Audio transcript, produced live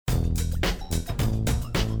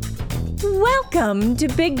Welcome to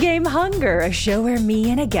Big Game Hunger, a show where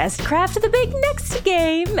me and a guest craft the big next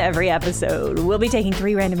game every episode. We'll be taking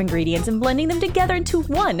 3 random ingredients and blending them together into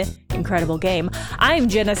one incredible game. I'm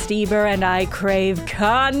Jenna Steber and I crave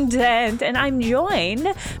content, and I'm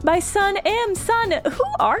joined by Sun M. Sun, who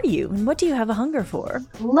are you and what do you have a hunger for?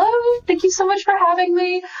 Hello, thank you so much for having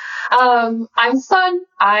me. I'm Sun.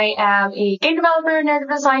 I am a game developer and narrative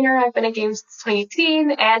designer. I've been at games since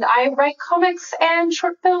 2018, and I write comics and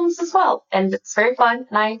short films as well. And it's very fun,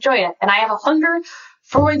 and I enjoy it. And I have a hunger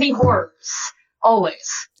for the horrors.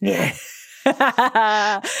 Always. Yeah.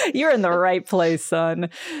 You're in the right place, son.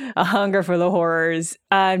 A hunger for the horrors.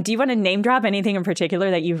 Do you want to name drop anything in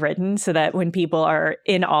particular that you've written so that when people are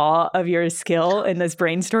in awe of your skill in this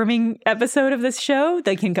brainstorming episode of this show,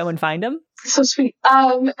 they can go and find them? So sweet.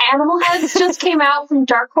 Animal Heads just came out from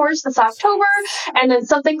Dark Horse this October, and then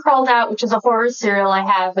Something Crawled Out, which is a horror serial I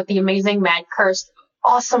have with the amazing Mad Cursed.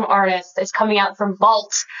 Awesome artist is coming out from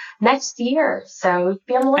Vault next year. So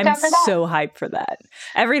be on the lookout for that. I'm so hyped for that.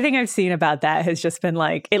 Everything I've seen about that has just been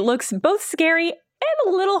like, it looks both scary and a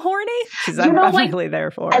little horny. Because I'm really there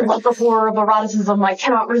for it. I love the horror of eroticism. I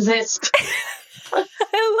cannot resist.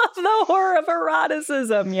 I love the horror of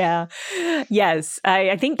eroticism. Yeah. Yes.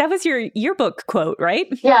 I think that was your yearbook quote, right?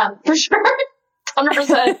 Yeah, for sure.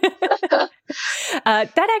 100%.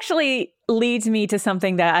 That actually leads me to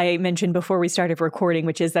something that I mentioned before we started recording,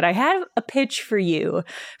 which is that I have a pitch for you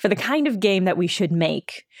for the kind of game that we should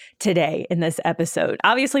make today in this episode.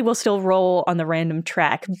 Obviously, we'll still roll on the random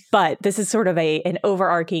track, but this is sort of an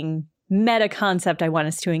overarching meta concept I want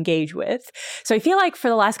us to engage with. So I feel like for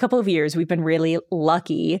the last couple of years, we've been really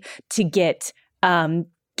lucky to get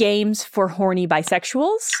games for horny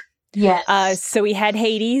bisexuals. Yes. So we had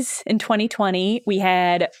Hades in 2020. We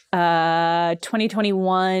had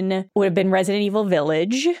 2021 would have been Resident Evil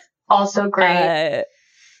Village. Also great.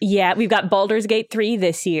 Yeah, we've got Baldur's Gate 3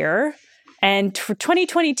 this year. And for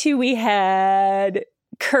 2022, we had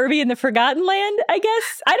Kirby and the Forgotten Land, I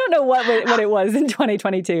guess. I don't know what it was in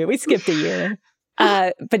 2022. We skipped a year.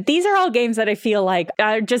 But these are all games that I feel like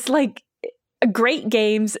are just like great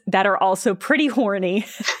games that are also pretty horny.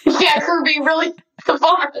 Yeah, Kirby really the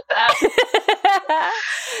bar with that.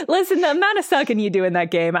 Listen, the amount of sucking you do in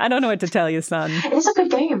that game, I don't know what to tell you, son. It's a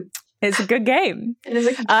good game. It's a good game. It is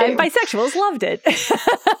a good game. Bisexuals loved it.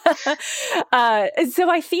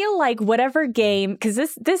 So I feel like whatever game, because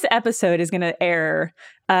this episode is going to air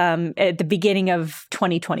at the beginning of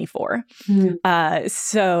 2024.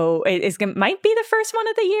 So might be the first one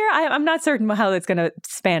of the year. I'm not certain how it's going to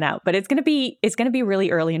span out, but it's going to be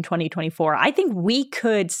really early in 2024. I think we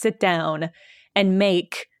could sit down and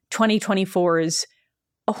make 2024's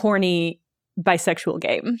a horny bisexual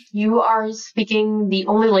game. You are speaking the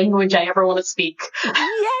only language I ever want to speak.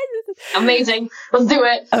 Yes. Amazing. Let's do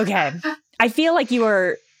it. Okay. I feel like you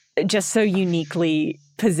are just so uniquely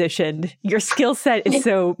positioned. Your skill set is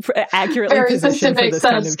so accurately very positioned for specific this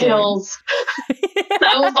set kind of skills.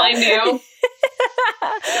 I will find you.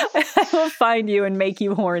 I will find you and make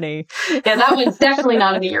you horny. Yeah, that one's definitely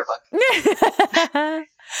not in the yearbook.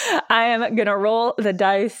 I am going to roll the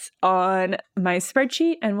dice on my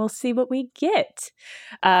spreadsheet and we'll see what we get.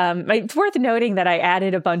 It's worth noting that I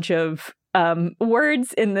added a bunch of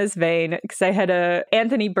words in this vein because I had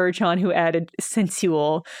Anthony Burchon who added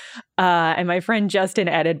sensual, and my friend Justin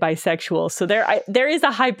added bisexual. So there is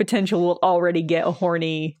a high potential we'll already get a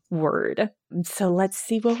horny word. So let's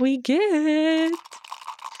see what we get.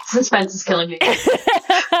 Suspense is killing me.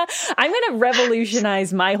 I'm going to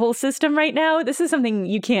revolutionize my whole system right now. This is something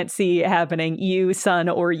you can't see happening, you, son,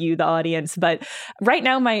 or you, the audience. But right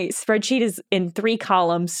now, my spreadsheet is in 3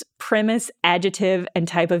 columns: premise, adjective, and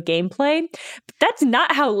type of gameplay. But that's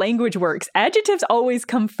not how language works. Adjectives always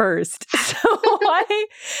come first. So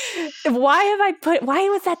why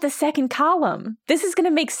was that the second column? This is going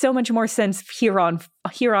to make so much more sense here on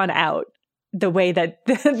out. The way that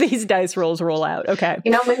these dice rolls roll out. Okay.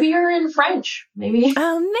 Maybe you're in French. Maybe.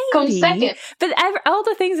 Maybe. Come second. But all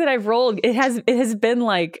the things that I've rolled, it has been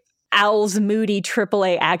like Owl's moody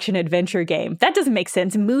AAA action adventure game. That doesn't make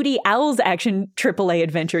sense. Moody Owl's action AAA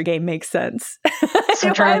adventure game makes sense. So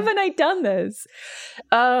why haven't I done this?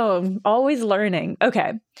 Oh, always learning.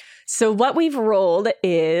 Okay. So what we've rolled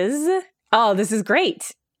is, this is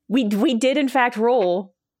great. We did in fact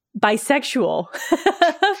roll bisexual.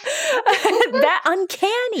 That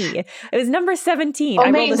uncanny. It was number 17.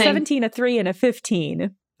 Amazing. I rolled a 17, a 3, and a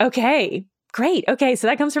 15. Okay. Great. Okay, so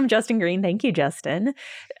that comes from Justin Green. Thank you, Justin.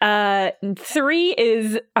 3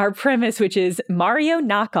 is our premise, which is Mario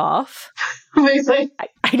knockoff. Amazing.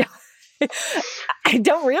 I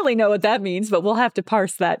don't really know what that means, but we'll have to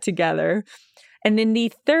parse that together. And then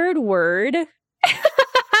the third word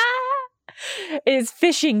is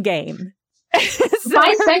fishing game. So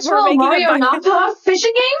Bisexual Mario knockoff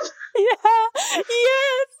fishing game? Yeah.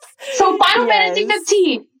 Yes. So Final Fantasy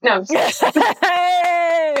 15. No.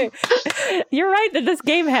 Hey! You're right that this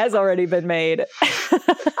game has already been made.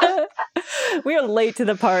 We are late to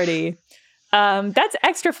the party. That's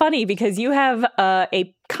extra funny because you have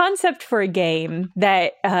a concept for a game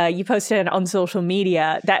that you posted on social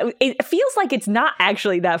media that it feels like it's not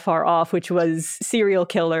actually that far off, which was Serial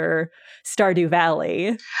Killer Stardew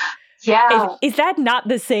Valley. Yeah. Is that not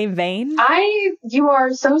the same vein? You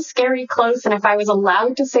are so scary close, and if I was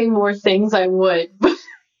allowed to say more things, I would.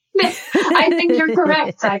 I think you're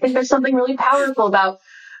correct. I think there's something really powerful about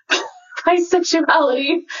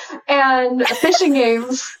bisexuality and fishing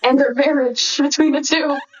games and their marriage between the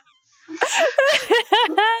two.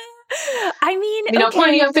 I mean,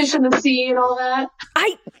 plenty of fish in the sea and all that.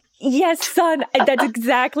 Yes, son, that's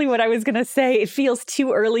exactly what I was going to say. It feels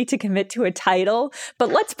too early to commit to a title, but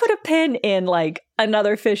let's put a pin in like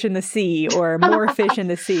another fish in the sea or more fish in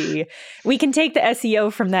the sea. We can take the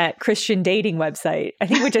SEO from that Christian dating website,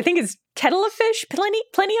 which I think is Kettle of Fish, plenty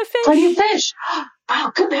of fish. Plenty of fish.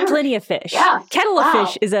 Wow, good memory. Plenty of fish. Yeah. Kettle of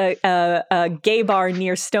Fish is a gay bar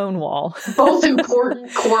near Stonewall. Both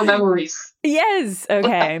important core memories. Yes.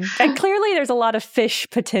 Okay. And clearly there's a lot of fish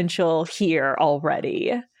potential here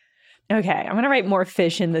already. Okay, I'm going to write more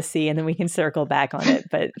fish in the sea and then we can circle back on it,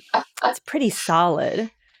 but it's pretty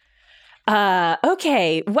solid.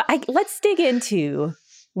 Okay, let's dig into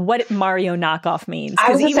what Mario knockoff means.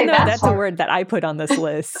 Because even though that's a word that I put on this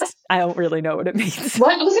list, I don't really know what it means.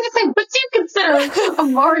 What? I was going to say, what do you consider a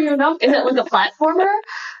Mario knockoff? Is it like a platformer?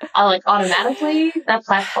 Like automatically? That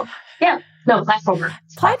platform. Yeah, no, platformer.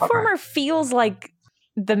 Platformer feels like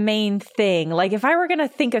the main thing. Like if I were going to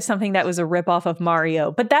think of something that was a ripoff of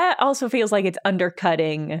Mario, but that also feels like it's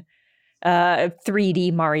undercutting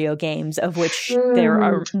 3D Mario games, of which there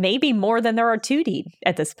are maybe more than there are 2D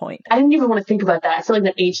at this point. I didn't even want to think about that. I feel like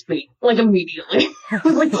that aged me, like immediately. I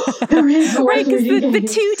was like, there is more right, because the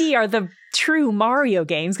 2D games. are the true Mario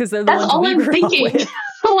games, because they're the That's ones all we I'm grew up thinking. with.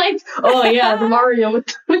 Like, oh yeah, the Mario with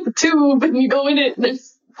the tube, and you go in it, and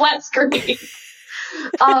there's flat screen.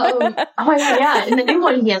 Oh my god, yeah. In the new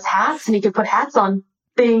one, he has hats, and he can put hats on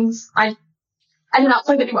things. I did not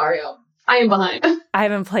play the new Mario. I am behind. I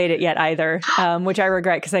haven't played it yet either, which I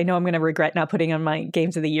regret because I know I'm going to regret not putting on my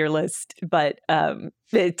Games of the Year list. But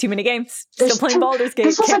too many games. Still playing Baldur's Gate.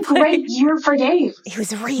 This was a great year for games. It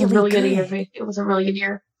was really good. Good year. It was a really good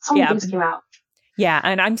year. So many games came out. Yeah,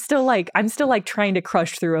 and I'm still trying to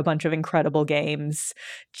crush through a bunch of incredible games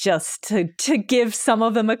just to give some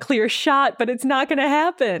of them a clear shot, but it's not going to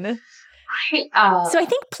happen. Right. So I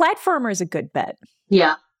think platformer is a good bet.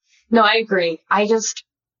 Yeah. No, I agree. I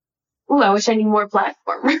wish I knew more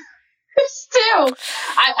platformers too.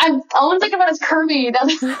 All I'm thinking about is Kirby. Now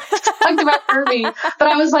that I talked about Kirby, but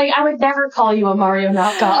I was like, I would never call you a Mario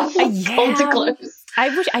knockoff.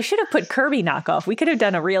 I should have put Kirby knockoff. We could have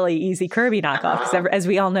done a really easy Kirby knockoff because, as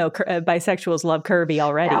we all know, bisexuals love Kirby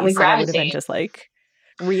already. Yeah, so that would have been just like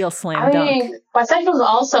real slam dunk. I mean, bisexuals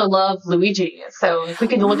also love Luigi. So if we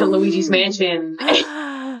could look at Luigi's Mansion,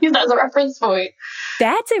 use that as a reference point.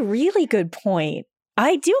 That's a really good point.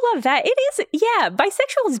 I do love that. It is, yeah,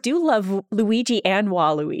 bisexuals do love Luigi and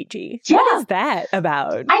Waluigi. Yeah. What is that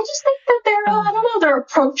about? I just think that they're, I don't know, they're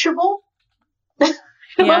approachable. Yeah.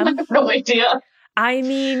 I have no idea. I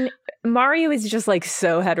mean, Mario is just like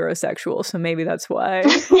so heterosexual, so maybe that's why.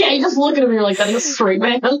 Yeah, you just look at him and you're like, that is a straight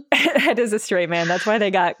man. That is a straight man. That's why they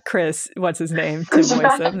got Chris, what's his name, to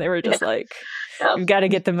voice him. They were just like, we've got to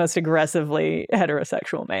get the most aggressively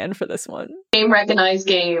heterosexual man for this one. Game recognized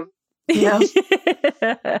game. Yeah.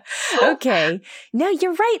 Okay. Now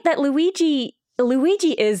you're right that Luigi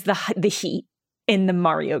is the heat in the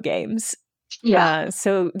Mario games. Yeah.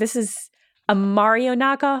 So this is a Mario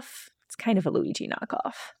knockoff. It's kind of a Luigi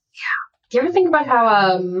knockoff. Yeah. Do you ever think about how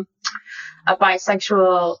a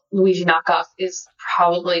bisexual Luigi knockoff is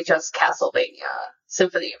probably just Castlevania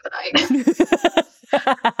Symphony of the Night?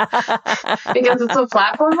 Because it's a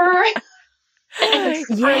platformer.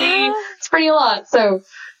 It's pretty a lot. So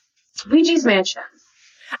Luigi's Mansion.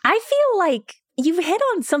 I feel like you've hit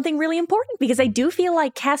on something really important because I do feel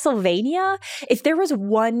like Castlevania, if there was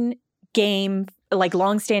one game, like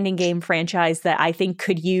long-standing game franchise that I think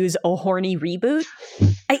could use a horny reboot,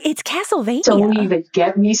 it's Castlevania. Don't even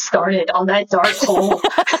get me started on that dark hole.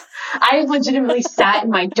 I legitimately sat in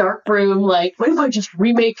my dark room like, what if I just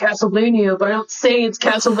remake Castlevania, but I don't say it's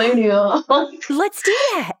Castlevania? Let's do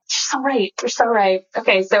that. You're so right.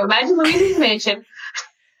 Okay, so imagine Luigi's Mansion.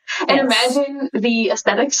 And imagine the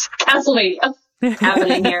aesthetics of Castlevania.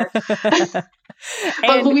 happening here.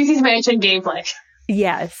 But Luigi's Mansion gameplay.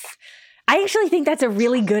 Yes. I actually think that's a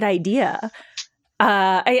really good idea.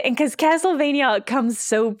 And because Castlevania comes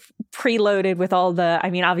so preloaded with all the,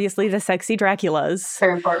 I mean, obviously the sexy Draculas.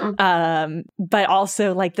 Very important. But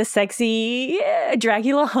also like the sexy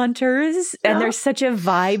Dracula hunters. Yeah. And there's such a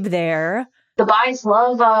vibe there. The guys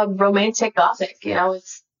love romantic gothic, you know,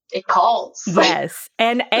 it calls. Yes.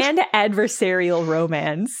 And adversarial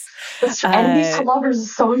romance. Enemies to lovers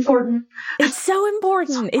is so important. It's so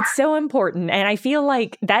important. It's so important. And I feel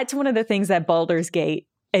like that's one of the things that Baldur's Gate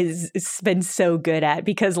has been so good at,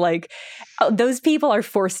 because like those people are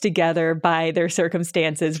forced together by their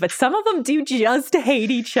circumstances, but some of them do just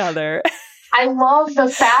hate each other. I love the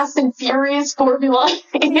Fast and Furious formula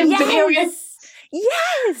in video games.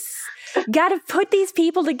 Yes. Got to put these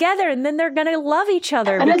people together and then they're going to love each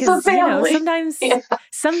other, and because you know,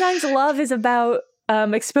 sometimes love is about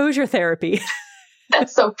exposure therapy.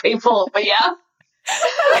 That's so painful, but yeah.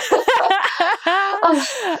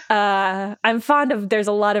 I'm fond of, there's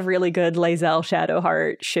a lot of really good Lae'zel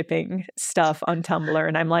Shadowheart shipping stuff on Tumblr,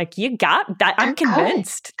 and I'm like, you got that. I'm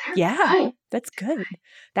convinced. Yeah, that's good.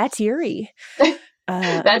 That's Yuri.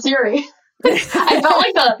 That's Yuri. I felt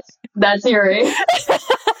like that's Yuri.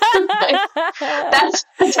 That's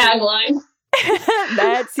the tagline.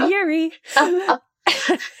 That's Yuri.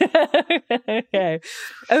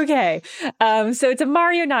 Okay. So it's a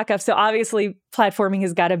Mario knockoff. So obviously platforming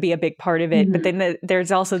has got to be a big part of it. Mm-hmm. But then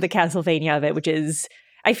there's also the Castlevania of it, which is,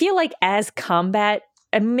 I feel like, as combat,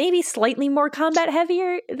 and maybe slightly more combat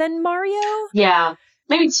heavier than Mario. Yeah,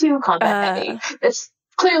 maybe too combat heavy. It's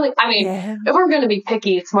clearly, I mean, if we're going to be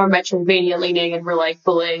picky, it's more Metroidvania leaning and we're like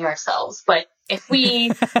bullying ourselves. But if we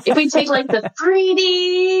take like the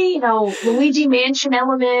 3D, you know, Luigi Mansion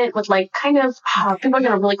element with like kind of, people are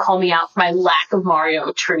going to really call me out for my lack of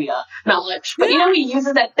Mario trivia knowledge. But you know, he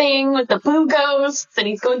uses that thing with the blue ghosts and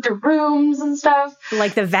he's going through rooms and stuff.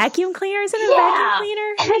 Like the vacuum cleaner? Is it a vacuum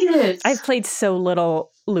cleaner? It is. I've played so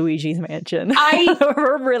little Luigi's Mansion.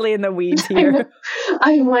 We're really in the weeds here.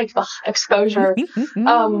 I'm like, exposure.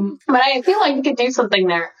 But I feel like we could do something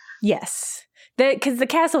there. Yes. Because the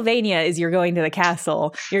Castlevania is, you're going to the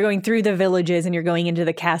castle, you're going through the villages and you're going into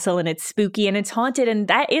the castle, and it's spooky and it's haunted, and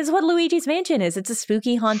that is what Luigi's Mansion is. It's a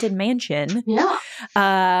spooky haunted mansion.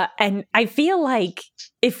 Yeah. And I feel like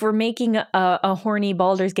if we're making a horny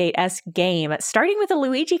Baldur's Gate-esque game, starting with a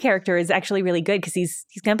Luigi character is actually really good, because he's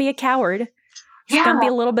going to be a coward. He's going to be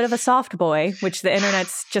a little bit of a soft boy, which the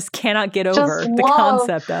internet's just cannot get over the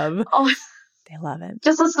concept of. Oh, they love it.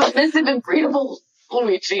 Just a submissive and breedable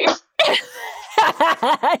Luigi.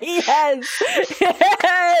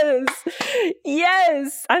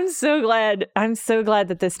 Yes. I'm so glad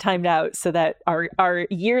that this timed out, so that our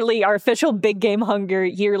official Big Game Hunger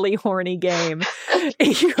yearly horny game,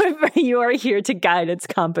 you are here to guide its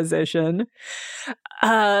composition.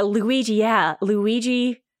 Luigi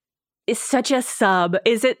is such a sub.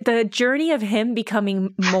 Is it the journey of him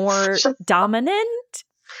becoming more dominant?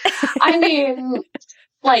 I mean,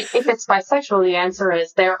 like, if it's bisexual, the answer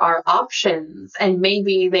is there are options, and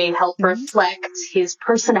maybe they help reflect his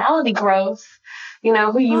personality growth, you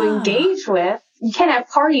know, who you engage with. You can't have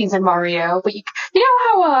parties in Mario, but you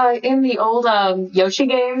know how in the old Yoshi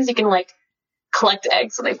games, you can, like, collect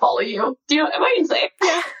eggs and they follow you? Do you know, am I insane?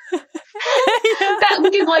 Yeah. That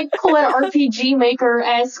we could, like, pull an RPG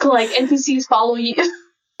Maker-esque, like, NPCs follow you.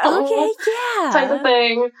 Okay, yeah. Type of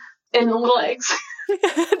thing. And little eggs.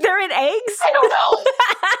 They're in eggs? I don't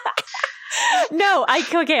know. No,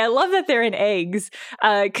 I love that they're in eggs,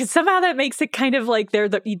 because somehow that makes it kind of like they're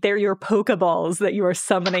your Pokeballs that you are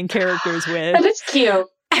summoning characters with. That is cute.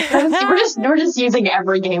 We're just using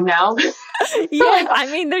every game now. Yeah, I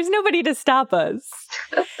mean, there's nobody to stop us.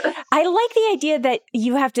 I like the idea that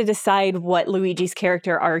you have to decide what Luigi's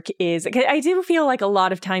character arc is. I do feel like a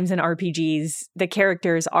lot of times in RPGs, the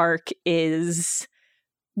character's arc is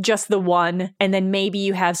just the one, and then maybe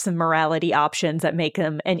you have some morality options that make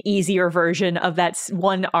them an easier version of that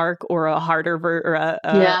one arc, or a harder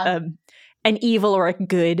an evil or a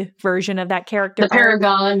good version of that character. The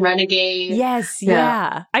Paragon, Renegade. Yes,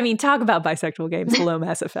 yeah. I mean, talk about bisexual games. Hello,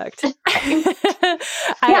 Mass Effect.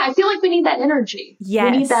 I feel like we need that energy.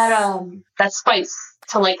 Yes. We need that spice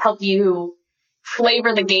to, like, help you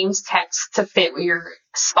flavor the game's text to fit what you're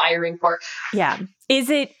aspiring for. Yeah. Is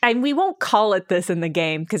it, and we won't call it this in the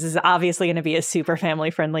game because it's obviously going to be a super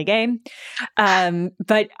family-friendly game,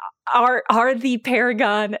 but are the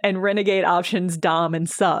Paragon and Renegade options Dom and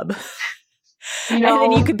Sub? And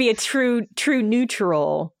then you could be a true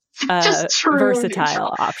neutral, just true versatile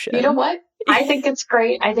neutral option. You know what? I think it's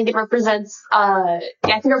great. I think it represents, I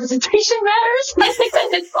think representation matters. I think that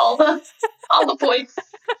hits all the points.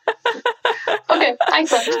 Okay, I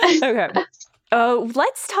accept. Okay.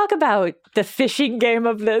 Let's talk about the fishing game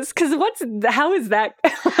of this, because how is that?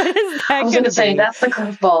 What is that? I was going to say that's the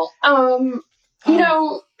curveball. You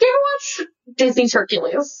know, do you watch Disney's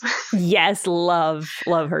Hercules? Yes, love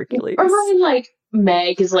Hercules. Or when like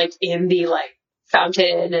Meg is like in the like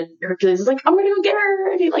fountain and Hercules is like, I'm gonna go get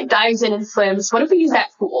her, and he like dives in and swims. What if we use that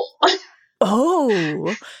pool?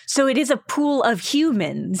 Oh, so it is a pool of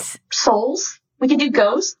humans. Souls. We could do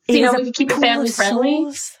ghosts. You know, we could keep it family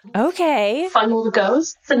friendly. Okay. Fun little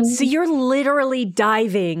ghosts. And so you're literally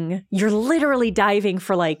diving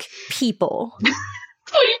for like people.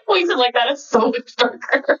 When you points it like that, it's so much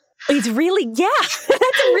darker. It's really, yeah, that's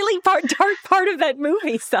a really dark part of that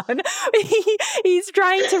movie, son. He's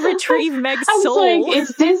trying to retrieve Meg's soul. Like,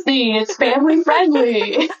 it's Disney, it's family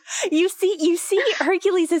friendly. You see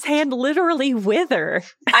Hercules' hand literally wither.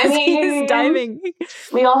 I mean, he's diving.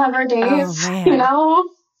 We all have our days, you know?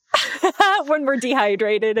 When we're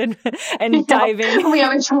dehydrated and diving. We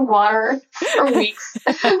haven't drunk water for weeks.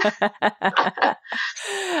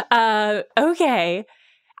 Okay.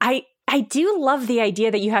 I do love the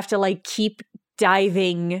idea that you have to like keep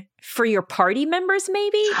diving for your party members.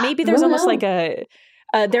 Maybe there's almost like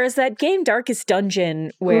there's that game Darkest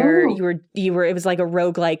Dungeon where you were it was like a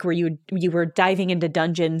roguelike where you were diving into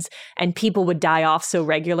dungeons and people would die off so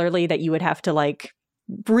regularly that you would have to like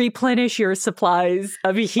replenish your supplies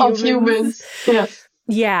of humans. Yeah.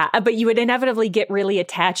 Yeah, but you would inevitably get really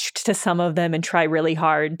attached to some of them and try really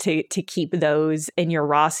hard to keep those in your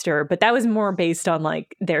roster. But that was more based on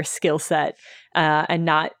like their skill set and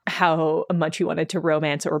not how much you wanted to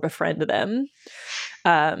romance or befriend them.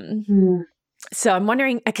 So I'm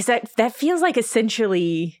wondering, because that feels like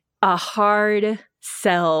essentially a hard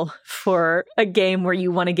sell for a game where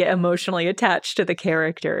you want to get emotionally attached to the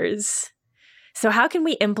characters. So how can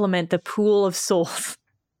we implement the pool of souls?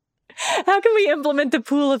 How can we implement the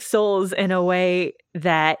pool of souls in a way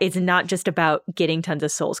that it's not just about getting tons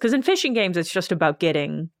of souls? Because in fishing games, it's just about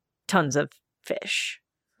getting tons of fish.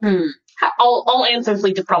 All answers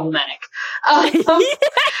lead to problematic.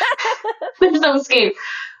 There's no escape.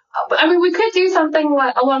 I mean, we could do something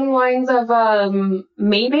along the lines of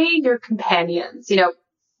maybe your companions. You know,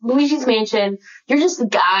 Luigi's Mansion, you're just a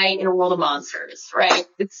guy in a world of monsters, right?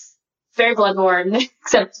 It's very Bloodborne,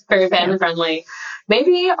 except very family friendly.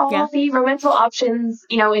 Maybe all the romantic options,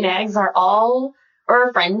 you know, in eggs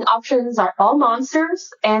or friend options are all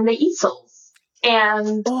monsters and they eat souls.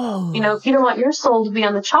 And, you know, if you don't want your soul to be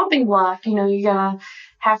on the chopping block, you know, you're gonna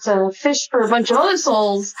have to fish for a bunch of other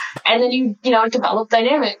souls and then you know, develop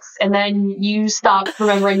dynamics and then you stop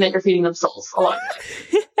remembering that you're feeding them souls along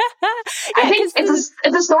the way. I think it's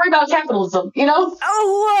a story about capitalism, you know?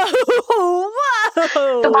 Oh,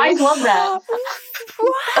 whoa. The guys love that.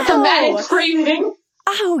 Wow. A thematic framing.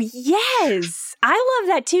 Oh, yes. I love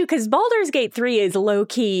that too, because Baldur's Gate 3 is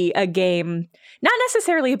low-key a game not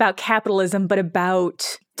necessarily about capitalism, but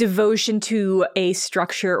about devotion to a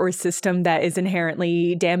structure or system that is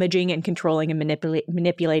inherently damaging and controlling and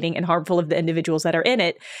manipulating and harmful of the individuals that are in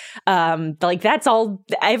it. Like that's all.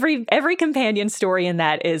 Every companion story in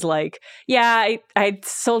that is like, yeah, I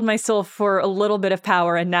sold my soul for a little bit of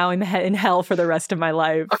power, and now I'm in hell for the rest of my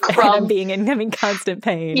life. And I'm having constant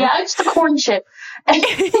pain. Yeah, it's the corn chip. And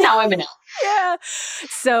now I'm in hell. Yeah.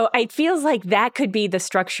 So it feels like that could be the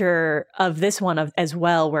structure of this one as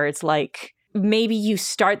well, where it's like, maybe you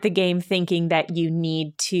start the game thinking that you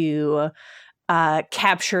need to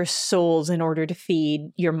capture souls in order to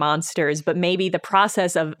feed your monsters, but maybe the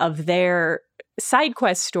process of their side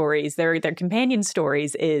quest stories, their companion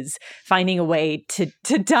stories, is finding a way to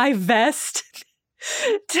divest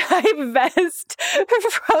from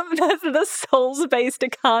the souls-based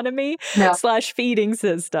economy / feeding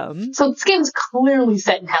system. So this game's clearly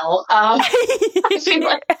set in hell. I feel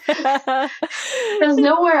like there's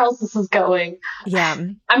nowhere else this is going. Yeah.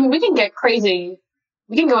 I mean, we can get crazy.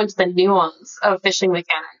 We can go into the nuance of fishing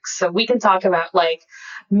mechanics. So we can talk about, like,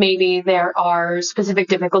 maybe there are specific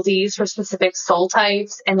difficulties for specific soul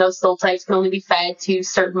types, and those soul types can only be fed to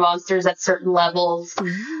certain monsters at certain levels.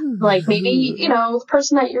 Ooh. Like, maybe, you know, the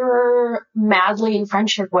person that you're madly in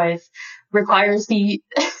friendship with requires the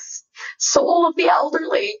soul of the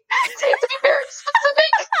elderly. So you have to be very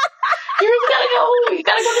specific. You gotta go to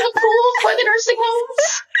the pool for the nursing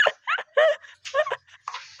homes.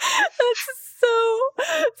 That's so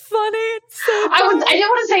funny. So I didn't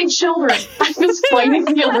want to say children. I was pointing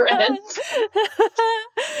the other end.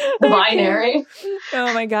 The binary.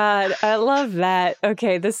 Oh my God. I love that.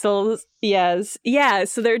 Okay, the souls. Yes. Yeah,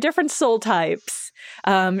 so there are different soul types.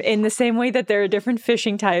 In the same way that there are different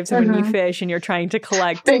fishing types when you fish and you're trying to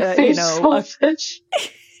collect, Big fish, small fish.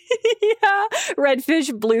 Yeah, red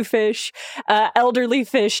fish, blue fish, elderly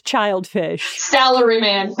fish, child fish.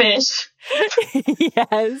 Salaryman fish.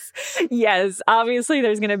 Yes. Obviously,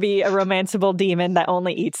 there's going to be a romanceable demon that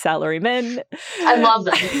only eats salarymen. I love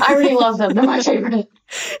them. I really love them. They're my favorite.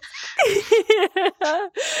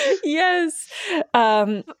 Yes.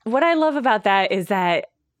 What I love about that is that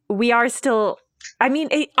we are still. I mean,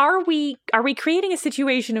 are we creating a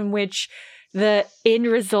situation in which the end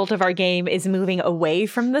result of our game is moving away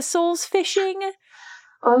from the souls fishing?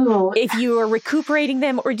 Oh. If you are recuperating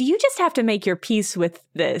them, or do you just have to make your peace with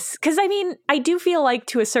this? Because I mean, I do feel like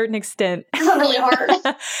to a certain extent, it's really hard.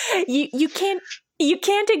 you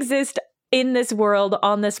can't exist in this world,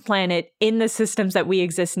 on this planet, in the systems that we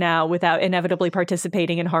exist now without inevitably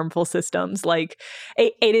participating in harmful systems. Like,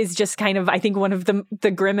 it is just kind of, I think, one of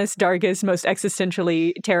the grimmest, darkest, most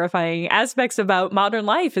existentially terrifying aspects about modern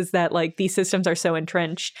life is that, like, these systems are so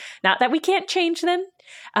entrenched. Not that we can't change them,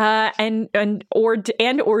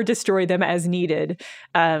 or destroy them as needed.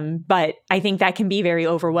 But I think that can be very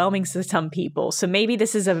overwhelming to some people. So maybe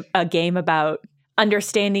this is a game about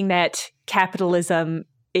understanding that capitalism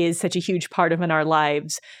is such a huge part of our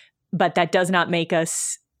lives, but that does not make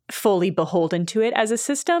us fully beholden to it as a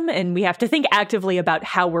system. And we have to think actively about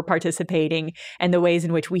how we're participating and the ways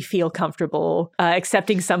in which we feel comfortable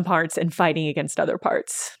accepting some parts and fighting against other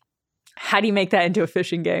parts. How do you make that into a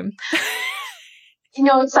fishing game? You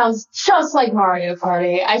know, it sounds just like Mario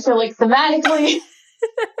Party. I feel like thematically,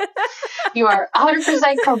 you are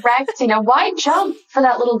 100% correct. You know, why jump for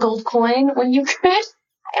that little gold coin when you could,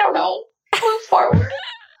 I don't know, move forward?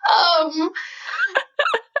 How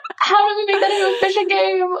do we make that into a fishing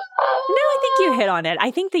game? No, I think you hit on it. I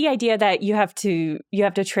think the idea that you have to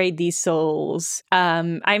trade these souls.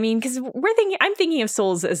 I mean, because I'm thinking of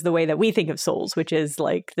souls as the way that we think of souls, which is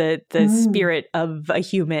like the spirit of a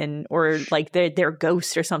human, or like their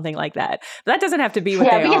ghost or something like that. But that doesn't have to be what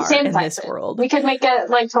they are in this world. We could make it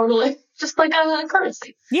like totally just like a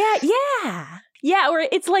currency. Yeah, or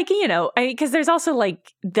it's like, you know, because there's also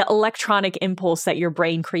like the electronic impulse that your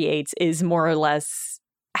brain creates is more or less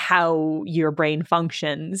how your brain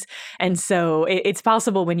functions. And so it's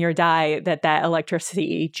possible when you die that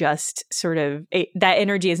electricity just sort of, that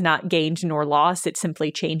energy is not gained nor lost. It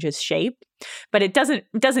simply changes shape. But it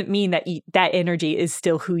doesn't mean that that energy is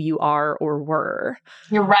still who you are or were.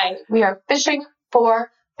 You're right. We are fishing for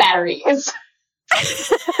batteries.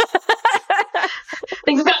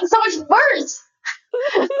 Things have gotten so much worse.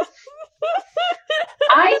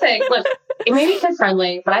 I think, look, it may be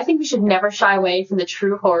kid-friendly, but I think we should never shy away from the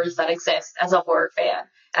true horrors that exist as a horror fan.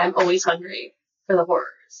 And I'm always hungry for the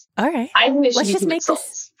horrors. All right. I think this should be human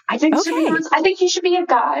souls. I think you should be a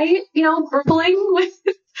guy, you know, grippling with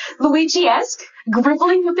Luigi-esque,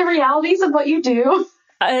 grippling with the realities of what you do.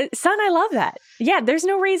 Son, I love that. Yeah, there's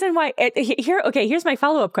no reason why. Here's my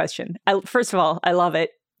follow-up question. First of all, I love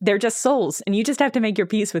it. They're just souls, and you just have to make your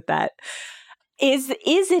peace with that. Is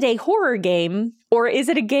it a horror game, or is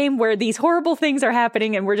it a game where these horrible things are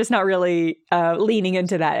happening and we're just not really leaning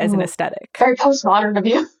into that as an aesthetic? Very postmodern of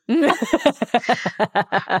you. I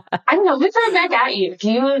don't know. We throw it back at you.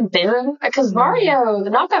 Do you envision? Because Mario, the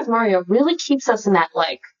knockoff Mario, really keeps us in that,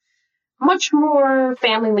 like, much more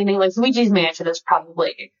family-leaning. Like, Luigi's Mansion is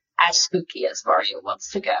probably as spooky as Mario wants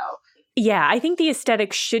to go. Yeah, I think the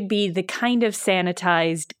aesthetic should be the kind of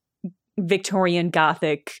sanitized Victorian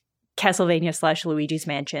Gothic Castlevania / Luigi's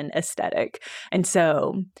Mansion aesthetic. And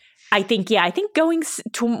so I think going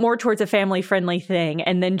more towards a family-friendly thing,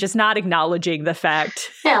 and then just not acknowledging the fact.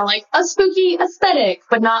 Yeah, like a spooky aesthetic,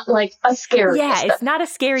 but not like a scary aesthetic. It's not a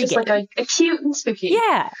scary just game. Like a cute and spooky.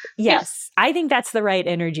 Yeah, yes. I think that's the right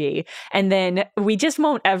energy. And then we just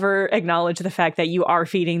won't ever acknowledge the fact that you are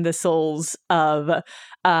feeding the souls of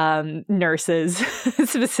nurses.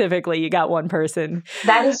 Specifically, you got one person.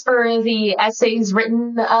 That is for the essays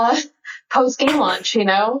written post-game launch, you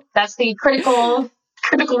know? That's the critical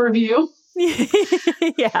review.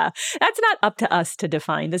 Yeah, that's not up to us to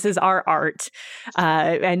define. This is our art,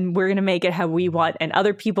 and we're going to make it how we want, and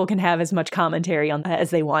other people can have as much commentary on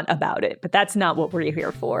as they want about it. But that's not what we're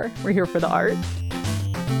here for. We're here for the art.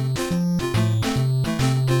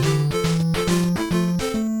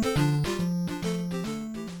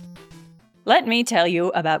 Let me tell you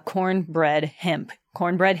about Cornbread Hemp.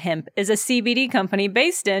 Cornbread Hemp is a CBD company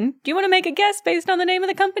based in... Do you want to make a guess based on the name of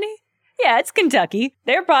the company? Yeah, it's Kentucky.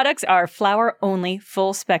 Their products are flower-only,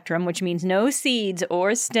 full spectrum, which means no seeds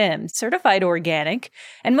or stems, certified organic,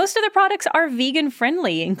 and most of their products are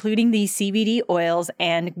vegan-friendly, including the CBD oils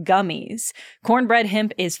and gummies. Cornbread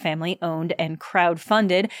Hemp is family-owned and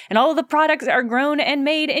crowd-funded, and all of the products are grown and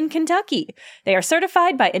made in Kentucky. They are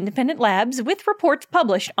certified by independent labs with reports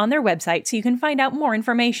published on their website, so you can find out more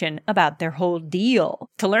information about their whole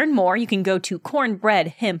deal. To learn more, you can go to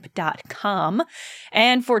cornbreadhemp.com,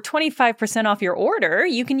 and for 25% off your order,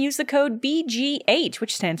 you can use the code BGH,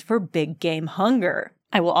 which stands for Big Game Hunger.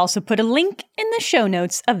 I will also put a link in the show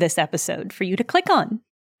notes of this episode for you to click on.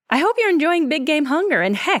 I hope you're enjoying Big Game Hunger,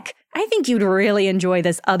 and heck, I think you'd really enjoy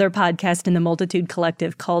this other podcast in the Multitude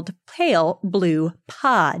Collective called Pale Blue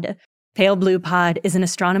Pod. Pale Blue Pod is an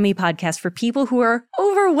astronomy podcast for people who are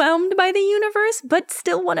overwhelmed by the universe but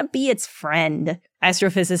still want to be its friend.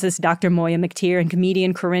 Astrophysicist Dr. Moya McTeer and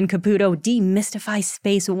comedian Corinne Caputo demystify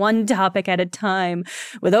space one topic at a time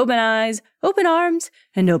with open eyes, open arms,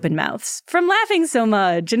 and open mouths. From laughing so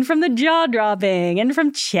much, and from the jaw-dropping, and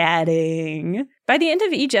from chatting. By the end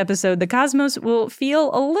of each episode, the cosmos will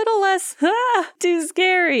feel a little less, too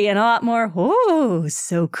scary, and a lot more, oh,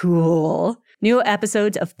 so cool. New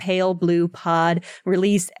episodes of Pale Blue Pod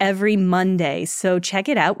release every Monday, so check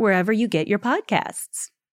it out wherever you get your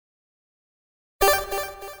podcasts.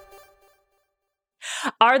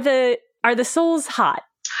 Are the souls hot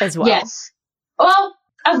as well? Yes. Well,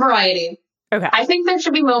 a variety. Okay. I think there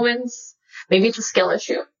should be moments. Maybe it's a skill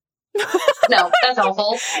issue. No, that's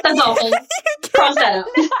awful. That's awful. Cross that out.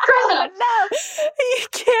 Cross that out. No,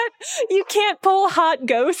 you can't pull hot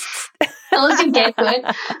ghosts Unless you get good.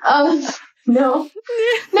 No,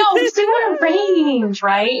 similar range,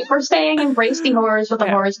 right? If we're saying embrace the horrors, but the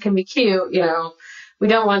horrors can be cute, we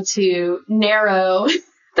don't want to narrow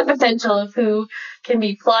the potential of who can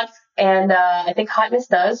be plucked, and I think hotness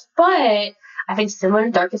does, but I think similar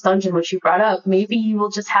to Darkest Dungeon, which you brought up, maybe you will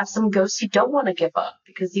just have some ghosts you don't want to give up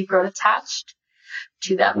because you've grown attached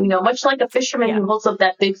to them, much like a fisherman who holds up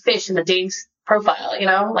that big fish in the dating profile,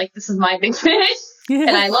 like, this is my big fish.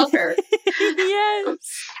 And I love her.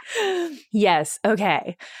 Yes.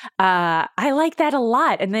 Okay. I like that a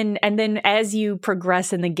lot. And then as you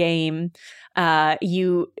progress in the game,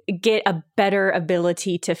 you get a better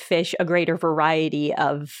ability to fish a greater variety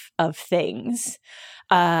of things.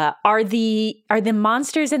 Are the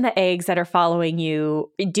monsters and the eggs that are following you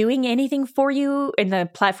doing anything for you in the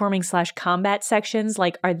platforming/combat sections?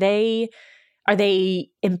 Like, are they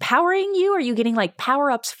empowering you? Are you getting like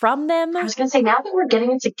power-ups from them? I was going to say, now that we're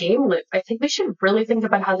getting into game loop, I think we should really think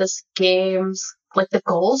about how this game's, like, the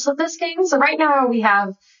goals of this game. So right now we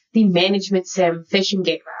have the management sim fishing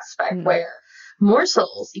game aspect where more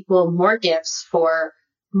souls equal more gifts for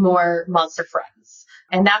more monster friends.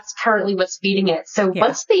 And that's currently what's feeding it. So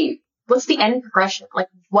what's the end progression? Like,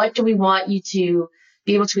 what do we want you to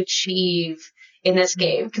be able to achieve in this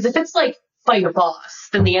game? Because if it's like, fight a boss,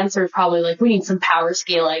 then the answer is probably like, we need some power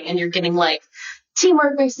scaling, and you're getting like,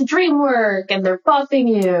 teamwork makes the dream work, and they're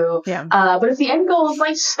buffing you. Yeah. But if the end goal is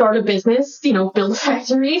like, start a business, build a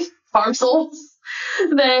factory, farm souls,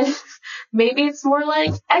 then maybe it's more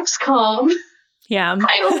like XCOM. Yeah.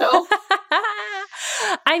 I don't know.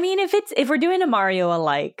 I mean, if we're doing a Mario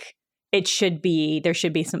alike, there should be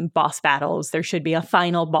some boss battles. There should be a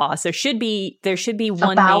final boss. There should be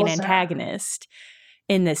one main antagonist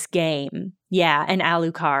in this game. Yeah, an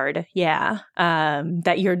Alucard. Yeah.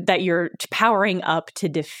 That you're powering up to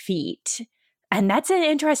defeat. And that's an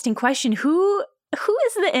interesting question. Who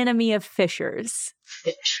is the enemy of fishers?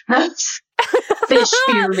 Fish. Fish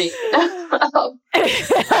fear me.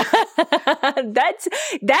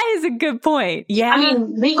 That is a good point. Yeah. I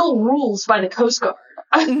mean, legal rules by the Coast Guard.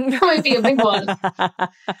 That might be a big one.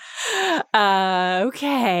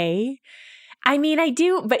 Okay. I mean, I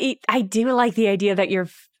do like the idea that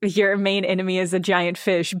your main enemy is a giant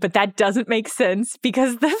fish, but that doesn't make sense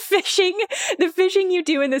because the fishing you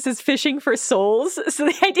do in this is fishing for souls. So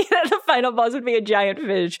the idea that the final boss would be a giant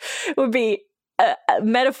fish would be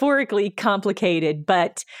metaphorically complicated,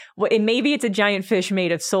 but maybe it's a giant fish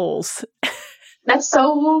made of souls. That's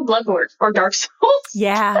so Bloodborne or Dark Souls.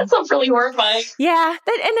 Yeah. That sounds really horrifying. Yeah, and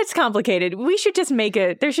it's complicated. We should just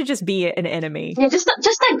there should just be an enemy. Yeah, just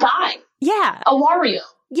that guy. Yeah. A Wario.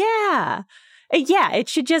 Yeah. Yeah, it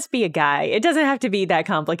should just be a guy. It doesn't have to be that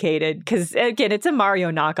complicated because, again, it's a Mario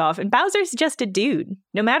knockoff, and Bowser's just a dude.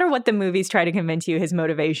 No matter what the movies try to convince you his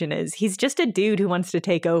motivation is, he's just a dude who wants to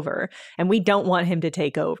take over, and we don't want him to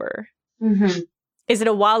take over. Mm-hmm. Is it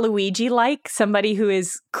a Waluigi-like? Somebody who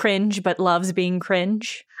is cringe but loves being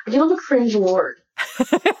cringe? I love a cringe lord.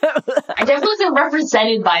 I definitely feel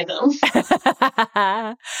represented by them.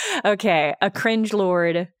 Okay, a cringe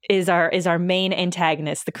lord is our main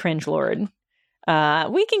antagonist, the cringe lord.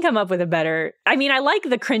 We can come up with a better. I mean, I like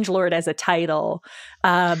the cringe lord as a title,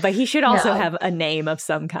 but he should also have a name of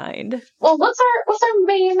some kind. Well, what's our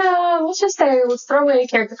main? Let's throw away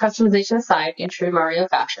character customization aside in true Mario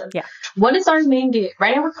fashion. Yeah. What is our main game?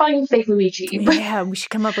 Right now, we're calling him Fake Luigi. Yeah, we should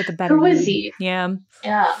come up with a better. Who name. is he? Yeah.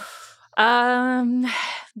 Yeah.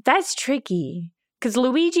 That's tricky. Because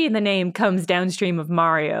Luigi in the name comes downstream of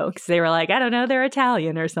Mario, because they were like, I don't know, they're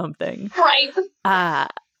Italian or something. Right.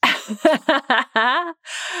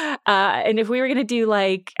 And if we were going to do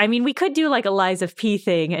we could do like a Lies of P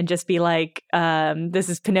thing and just be like, this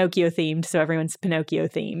is Pinocchio themed, so everyone's Pinocchio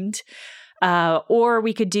themed. Or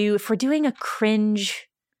we could do, if we're doing a cringe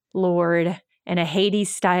lord and a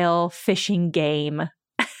Hades style fishing game.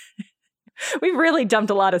 We've really dumped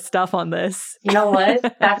a lot of stuff on this. You know what?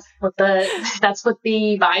 That's what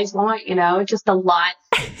the eyes want, just a lot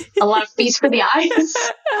of feast for the eyes.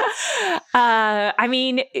 I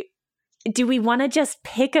mean, do we want to just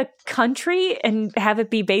pick a country and have it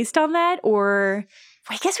be based on that? Or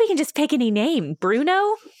I guess we can just pick any name.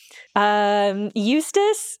 Bruno?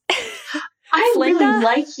 Eustace? I really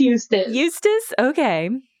like Eustace. Eustace? Okay.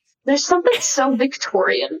 There's something so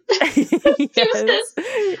Victorian. Eustace.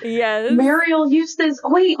 Yes. Mariel Eustace.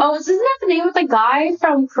 Wait, isn't that the name of the guy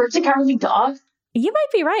from Courage the Cowardly Dog? You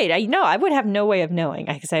might be right. I would have no way of knowing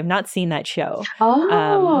because I have not seen that show.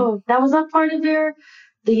 Oh, that was not part of the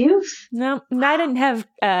youth? No, I didn't have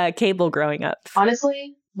cable growing up.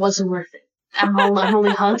 Honestly, wasn't worth it. I'm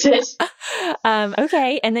only haunted.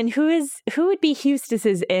 Okay, and then who would be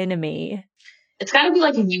Eustace's enemy? It's got to be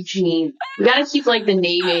like a Eugene. We got to keep like the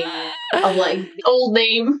naming of like old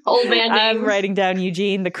man names. I'm writing down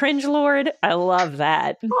Eugene, the cringe lord. I love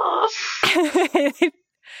that.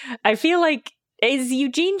 I feel like, is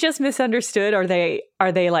Eugene just misunderstood, or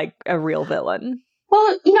are they like a real villain?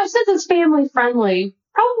 Well, since it's family friendly,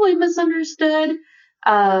 probably misunderstood.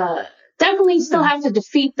 Definitely still have to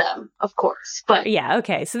defeat them, of course. But yeah,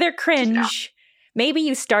 okay. So they're cringe. Maybe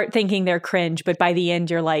you start thinking they're cringe, but by the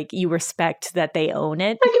end you're like, you respect that they own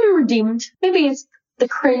it. They can be redeemed. Maybe it's the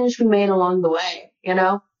cringe we made along the way,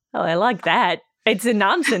 Oh, I like that. It's a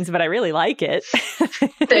nonsense, but I really like it.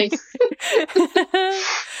 Thanks.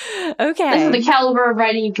 Okay. This is the caliber of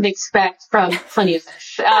writing you can expect from Plenty of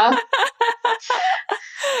Fish.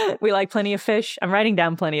 We like Plenty of Fish. I'm writing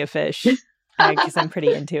down Plenty of Fish because I'm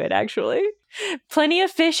pretty into it, actually. Plenty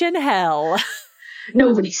of fish in hell.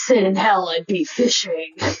 Nobody said in hell I'd be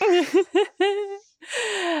fishing.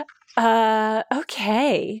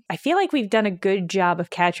 Okay. I feel like we've done a good job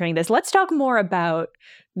of capturing this. Let's talk more about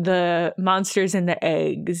the monsters and the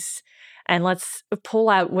eggs. And let's pull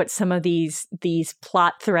out what some of these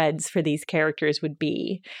plot threads for these characters would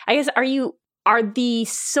be. I guess, are the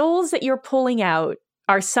souls that you're pulling out,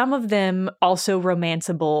 are some of them also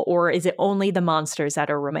romanceable, or is it only the monsters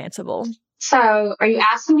that are romanceable? So, are you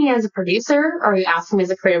asking me as a producer, or are you asking me as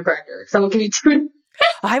a creative director? Someone can be two.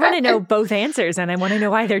 I want to know both answers, and I want to know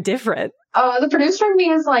why they're different. The producer in me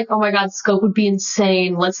is like, oh my god, scope would be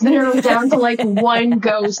insane. Let's narrow it down to like one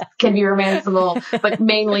ghost can be romanceable, but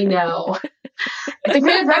mainly no. The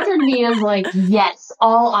creative director in me is like, yes,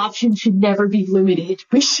 all options should never be limited.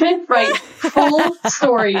 We should write full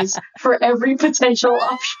stories for every potential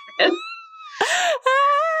option.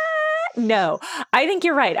 No, I think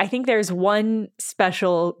you're right. I think there's one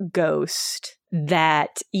special ghost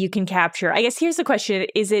that you can capture. I guess here's the question.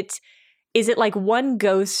 Is it like one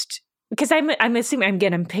ghost? Because I'm assuming,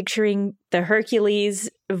 I'm picturing the Hercules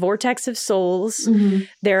vortex of souls. Mm-hmm.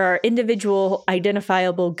 There are individual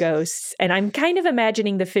identifiable ghosts. And I'm kind of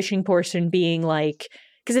imagining the fishing portion being like,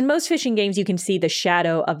 because in most fishing games, you can see the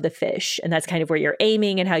shadow of the fish. And that's kind of where you're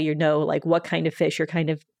aiming and how you know like what kind of fish you're kind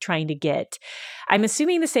of trying to get. I'm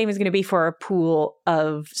assuming the same is going to be for our pool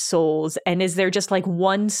of souls. And is there just like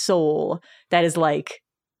one soul that is like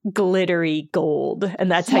glittery gold, and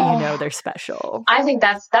that's how you know they're special? I think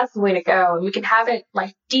that's the way to go, and we can have it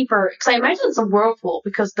like deeper, because I imagine it's a whirlpool,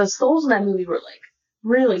 because the souls in that movie were like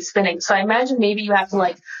really spinning. So I imagine maybe you have to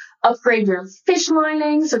like upgrade your fish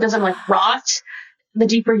lining so it doesn't like rot the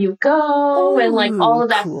deeper you go. Ooh, and like all of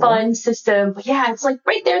that cool fun system. But yeah, it's like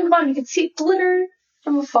right there in the bottom, you can see it glitter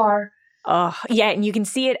from afar. Oh, yeah. And you can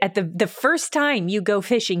see it at the first time you go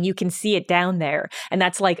fishing, you can see it down there. And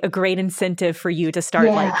that's like a great incentive for you to start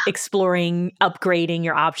like exploring, upgrading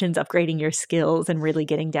your options, upgrading your skills, and really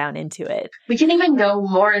getting down into it. We can even go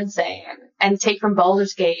more insane and take from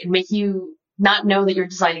Baldur's Gate and make you not know that you're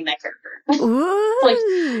designing that character. Like,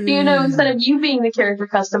 instead of you being the character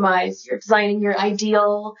customized, you're designing your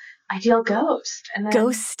ideal ghost. And then,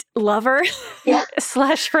 ghost lover? Yeah. /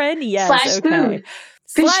 friend? Yes. / okay. food. /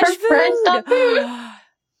 Fish friends, not food.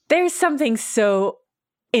 There's something so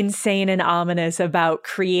insane and ominous about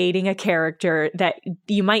creating a character that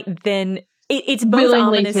you might then... It's both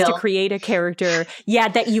Willingly ominous kill. to create a character,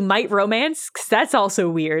 that you might romance, because that's also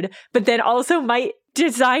weird, but then also might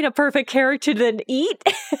design a perfect character to then eat.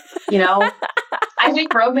 I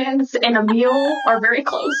think romance and a meal are very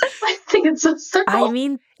close. I think it's a circle. I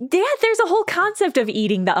mean, there's a whole concept of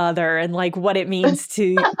eating the other and like what it means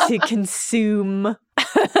to consume.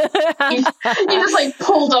 You just like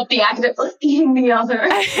pulled up the active eating the other.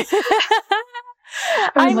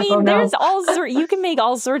 I mean, there's you can make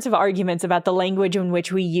all sorts of arguments about the language in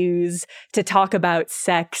which we use to talk about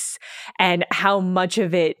sex and how much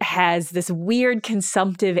of it has this weird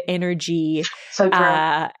consumptive energy. So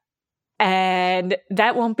true. And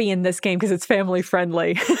that won't be in this game because it's family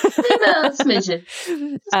friendly. Smidgen.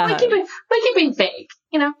 Might keep it being vague,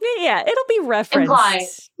 Yeah, it'll be referenced. Implied.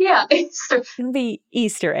 Yeah. It'll be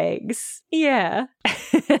Easter eggs. Yeah.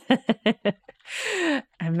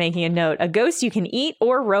 I'm making a note. A ghost you can eat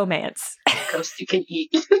or romance. A ghost you can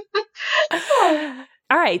eat.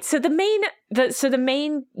 All right. So the main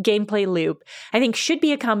gameplay loop, I think, should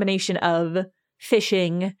be a combination of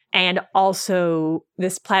fishing and also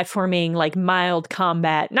this platforming, like mild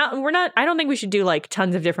combat. I don't think we should do like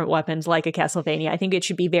tons of different weapons like a Castlevania. I think it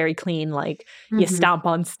should be very clean, like you stomp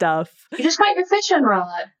on stuff. You just got your fishing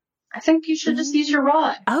rod. I think you should just use your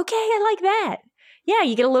rod. Okay, I like that. Yeah,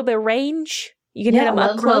 you get a little bit of range. You can hit them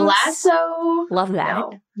up close. Lasso. Love that.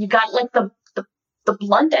 You got like the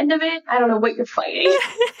blunt end of it. I don't know what you're fighting.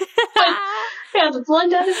 But the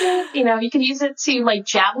blunt end of it. You can use it to like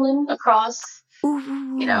javelin across.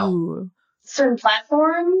 Ooh. Certain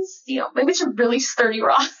platforms. Maybe it's a really sturdy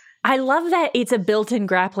rock. I love that it's a built-in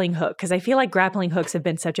grappling hook because I feel like grappling hooks have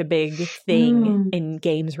been such a big thing in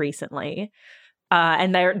games recently,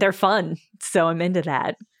 and they're fun. So I'm into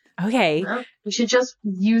that. Okay. Well, we should just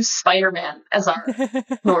use Spider-Man as our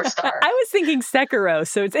North Star. I was thinking Sekiro,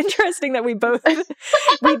 so it's interesting that we both had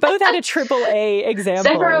a AAA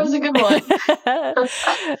example. Sekiro's a good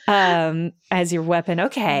one. As your weapon.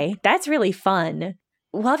 Okay. That's really fun.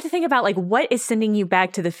 We'll have to think about like what is sending you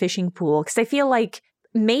back to the fishing pool, because I feel like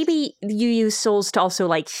maybe you use souls to also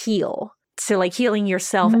like heal. So like healing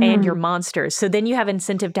yourself and your monsters. So then you have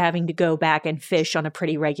incentive to having to go back and fish on a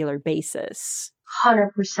pretty regular basis.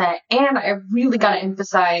 100%. And I really got to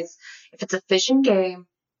emphasize, if it's a fishing game,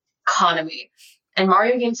 economy. And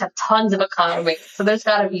Mario games have tons of economy. So there's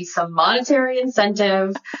got to be some monetary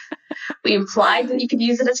incentive. We implied that you could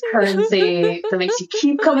use it as currency. That makes you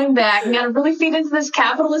keep coming back. You got to really feed into this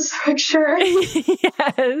capitalist structure.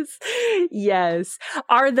 Yes.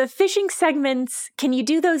 Are the fishing segments, can you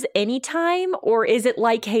do those anytime? Or is it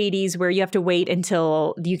like Hades where you have to wait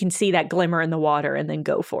until you can see that glimmer in the water and then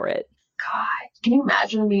go for it? God, can you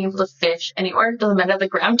imagine being able to fish anywhere? It doesn't matter the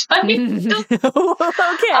ground type. Okay.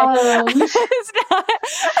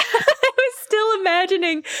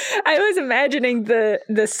 I was imagining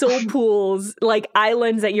the soul pools, like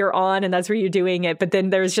islands that you're on, and that's where you're doing it. But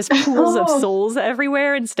then there's just pools of souls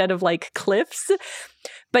everywhere instead of like cliffs.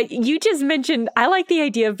 But you just mentioned, I like the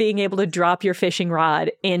idea of being able to drop your fishing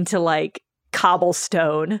rod into like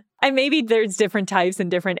cobblestone. And maybe there's different types in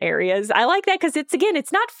different areas. I like that because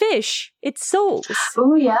it's not fish, it's souls.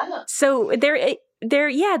 Oh yeah. So they're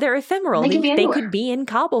ephemeral. They could be in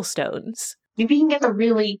cobblestones. Maybe you can get the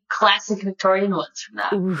really classic Victorian ones from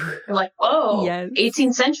that. Ooh. You're like, whoa, yes.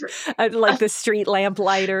 18th century. Like the street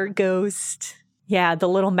lamplighter ghost. Yeah, the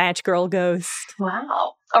little match girl ghost.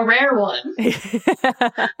 Wow. A rare one.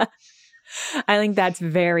 I think that's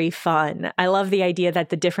very fun. I love the idea that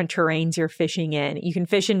the different terrains you're fishing in, you can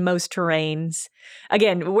fish in most terrains.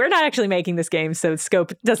 Again, we're not actually making this game, so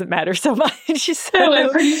scope doesn't matter so much. So my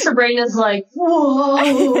producer brain is like,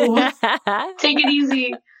 whoa, take it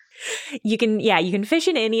easy. You can fish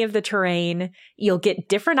in any of the terrain. You'll get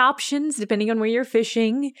different options depending on where you're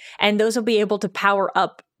fishing, and those will be able to power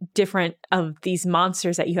up different of these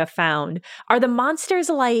monsters that you have found. Are the monsters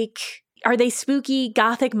are they spooky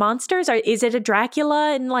gothic monsters? Is it a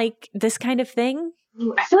Dracula and like this kind of thing?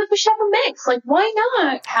 I feel like we should have a mix. Like, why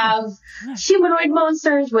not have humanoid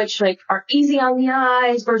monsters, which like are easy on the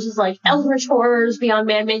eyes, versus like eldritch horrors beyond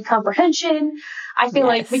man-made comprehension? I feel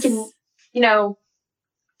like we can,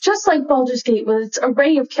 just like Baldur's Gate with its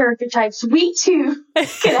array of character types, we too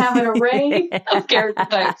can have an array of character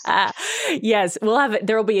types. Yes,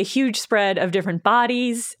 there will be a huge spread of different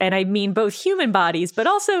bodies, and I mean both human bodies, but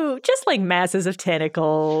also just like masses of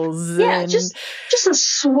tentacles. Yeah, just a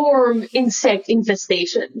swarm insect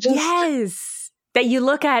infestation. Yes. That you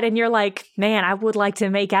look at and you're like, man, I would like to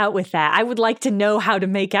make out with that. I would like to know how to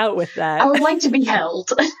make out with that. I would like to be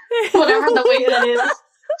held. Whatever the way that is.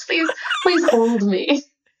 Please hold me.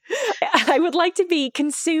 I would like to be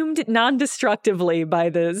consumed non-destructively by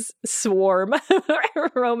this swarm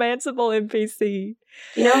romanceable NPC.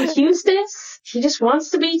 You know, Eustace, he just wants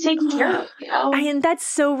to be taken care of, you know? And that's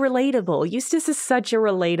so relatable. Eustace is such a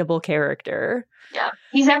relatable character. Yeah,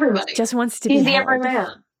 he's everybody. Just wants to be He's the held. everyman.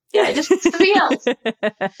 Yeah, just wants to be held.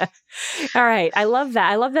 All right. I love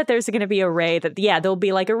that. I love that there's going to be an array that, there'll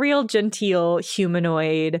be like a real genteel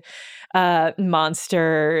humanoid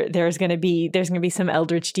monster. There's going to be some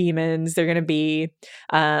eldritch demons. They're going to be,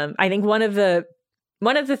 I think one of the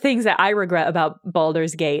things that I regret about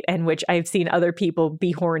Baldur's Gate, and which I've seen other people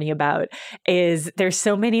be horny about, is there's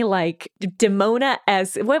so many like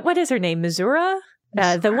Demona-esque, what is her name? Missoura?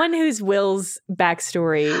 The one who's Will's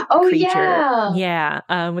backstory creature.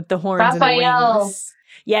 Yeah. With the horns Raphael. And the wings.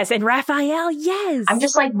 Yes, and Raphael, yes. I'm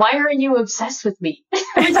just like, why aren't you obsessed with me?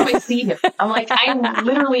 Every time I see him, I'm like, I'm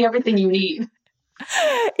literally everything you need.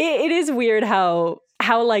 It is weird how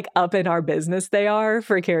like up in our business they are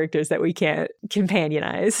for characters that we can't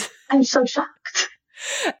companionize. I'm so shocked.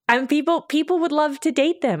 And people would love to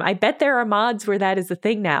date them. I bet there are mods where that is a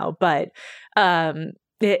thing now, but and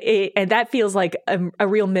that feels like a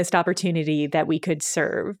real missed opportunity that we could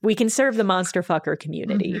serve. We can serve the monster fucker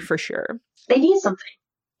community for sure. They need something,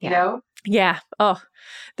 you know? Yeah. Oh,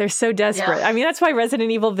 they're so desperate. Yeah. I mean, that's why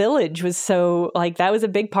Resident Evil Village was so, like, that was a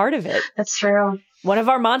big part of it. That's true. One of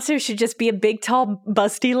our monsters should just be a big, tall,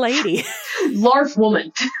 busty lady. Large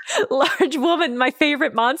woman. Large woman, my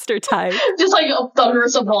favorite monster type. Just like a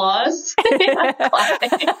thunderous applause.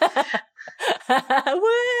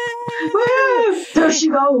 Woo! There she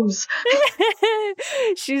goes.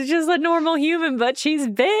 She's just a normal human, but she's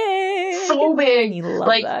big. So big. You love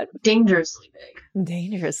like that. Dangerously big.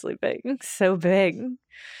 Dangerously big. So big.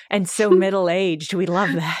 And so middle-aged. We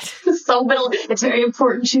love that. So it's very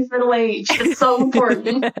important she's middle-aged. It's so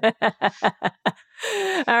important. All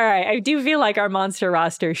right. I do feel like our monster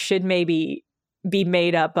roster should maybe be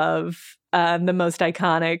made up of the most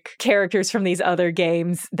iconic characters from these other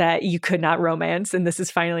games that you could not romance, and this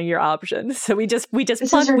is finally your option. So we just plug,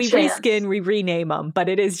 we reskin, we rename them, but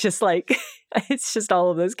it is just like it's just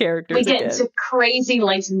all of those characters. We get into crazy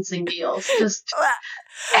licensing deals, just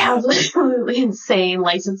absolutely insane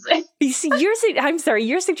licensing. You see, I'm sorry,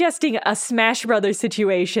 you're suggesting a Smash Brothers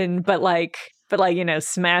situation, but like, you know,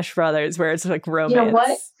 Smash Brothers, where it's like romance. You know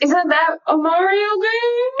what? Isn't that a Mario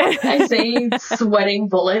game? I say sweating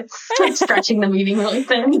bullets, like stretching the meaning really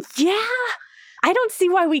thin. Yeah. I don't see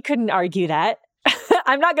why we couldn't argue that.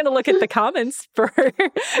 I'm not going to look at the comments for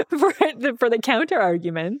the counter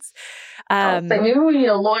arguments. Maybe we need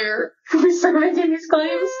a lawyer who start making these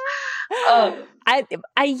claims.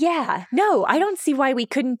 No, I don't see why we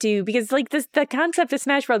couldn't do, because like the concept of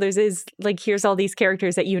Smash Brothers is like, here's all these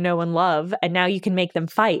characters that you know and love, and now you can make them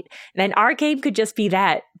fight. And then our game could just be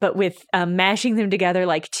that, but with mashing them together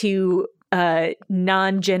like two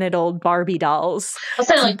non-genital Barbie dolls. I'll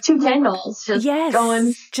say like two Ken dolls, just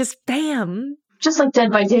going, just bam. Just like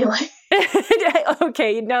Dead by Daylight.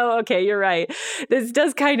 Okay, you're right. This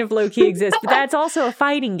does kind of low-key exist, but that's also a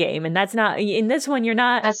fighting game, and that's not, in this one, you're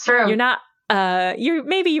not. That's true. You're not,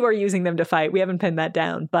 maybe you are using them to fight. We haven't pinned that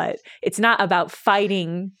down, but it's not about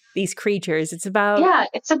fighting these creatures. It's about. Yeah,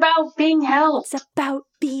 it's about being held. It's about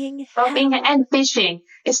being held. And fishing.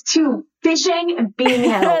 It's two, fishing and being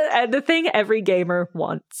held. And the thing every gamer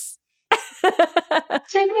wants.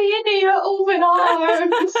 Take me into your open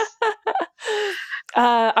arms.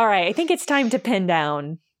 All right, I think it's time to pin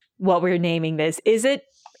down what we're naming this. Is it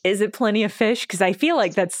Plenty of Fish? Because I feel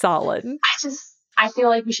like that's solid. I feel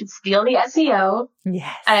like we should steal the SEO.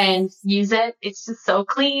 Yes. And use it. It's just so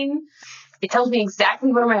clean. It tells me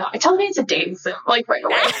exactly what it tells me it's a dating sim, like right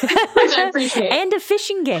away, which I appreciate. And a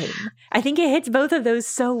fishing game. I think it hits both of those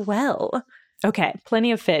so well. Okay,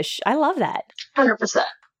 Plenty of Fish. I love that. 100%.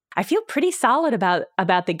 I feel pretty solid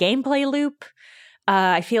about the gameplay loop.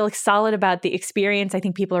 I feel solid about the experience. I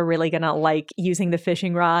think people are really going to like using the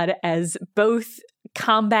fishing rod as both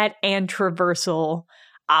combat and traversal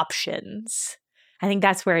options. I think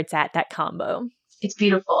that's where it's at, that combo. It's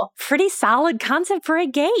beautiful. Pretty solid concept for a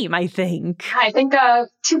game, I think. I think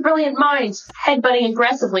two brilliant minds headbutting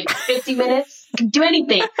aggressively. 50 minutes, can do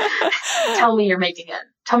anything. Tell me you're making it.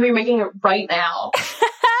 Tell me you're making it right now.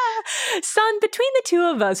 Son, between the two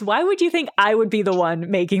of us, why would you think I would be the one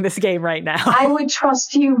making this game right now? I would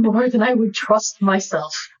trust you more than I would trust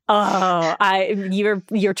myself. Oh,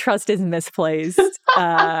 your trust is misplaced.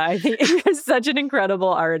 I think you're such an incredible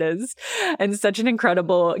artist and such an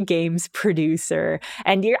incredible games producer.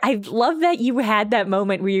 And I love that you had that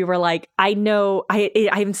moment where you were like, I know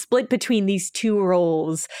I'm split between these two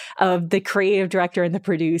roles of the creative director and the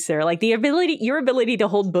producer. Like your ability to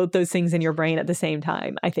hold both those things in your brain at the same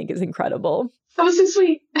time, I think is incredible. That was so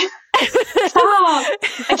sweet. Stop!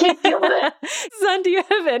 I can't deal with it. Son, do you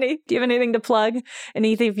have anything to plug?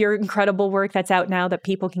 Anything of your incredible work that's out now that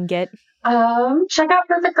people can get? Check out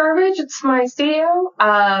Perfect Garbage. It's my studio.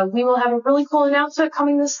 We will have a really cool announcement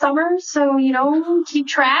coming this summer, so keep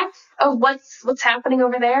track of what's happening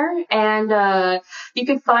over there. And you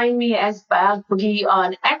can find me as Bad Boogie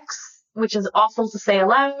on X, which is awful to say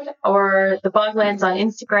aloud, or the Boglands on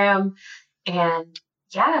Instagram. And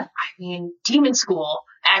yeah, Demon School.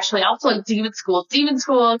 Actually, I'll plug Demon School. Demon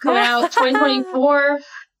School coming out 2024.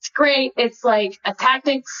 It's great. It's like a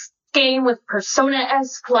tactics game with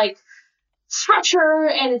Persona-esque structure,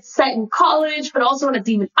 and it's set in college, but also on a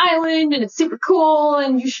demon island, and it's super cool,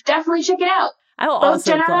 and you should definitely check it out. I will Both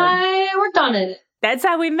also Jen and plug. I worked on it. That's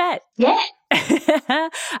how we met. Yeah.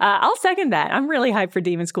 I'll second that. I'm really hyped for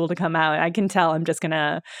Demon School to come out. I can tell I'm just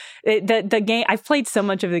gonna the game. I've played so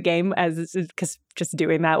much of the game because just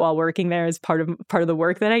doing that while working there is part of the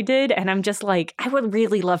work that I did, and I'm just like, I would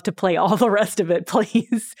really love to play all the rest of it,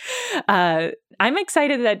 please. I'm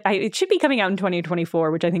excited that it should be coming out in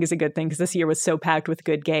 2024, which I think is a good thing because this year was so packed with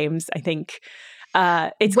good games. I think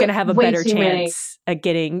it's going to have a better chance at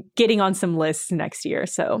getting on some lists next year.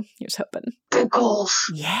 So here's hoping. Good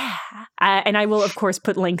goals. Yeah. And I will, of course,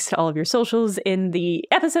 put links to all of your socials in the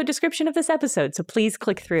episode description of this episode. So please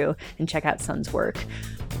click through and check out Sun's work.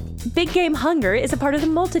 Big Game Hunger is a part of the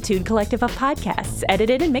Multitude collective of podcasts,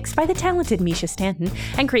 edited and mixed by the talented Misha Stanton,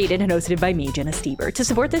 and created and hosted by me, Jenna Stieber. To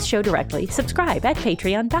support this show directly, subscribe at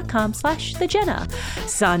patreon.com/thejenna.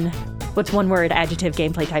 Sun, what's one word, adjective,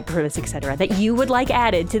 gameplay type, purpose, etc. that you would like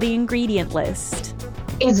added to the ingredient list?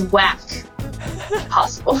 Is whack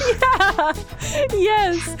possible? Yeah.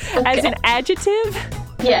 Yes. Okay. As an adjective?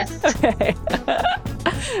 Yes. Okay.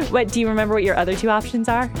 Do you remember what your other two options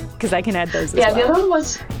are? Because I can add those as well. The other one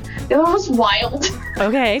was wild.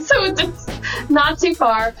 Okay. So it's not too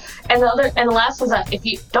far. And the last was if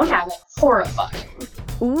you don't have it, horrifying.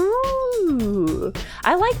 Ooh,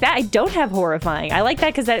 I like that. I don't have horrifying. I like that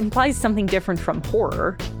because that implies something different from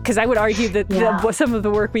horror. Because I would argue that some of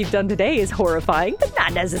the work we've done today is horrifying, but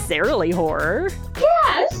not necessarily horror.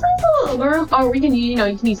 Yeah, it's a little room. Or we can, you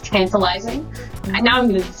can use tantalizing. And now I'm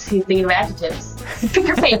going to see thinking of adjectives. Pick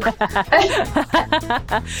your favorite.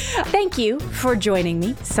 Thank you for joining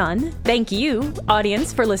me, Sun. Thank you,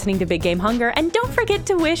 audience, for listening to Big Game Hunger. And don't forget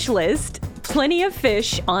to wish list Plenty of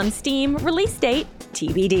Fish on Steam, release date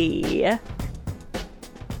TBD.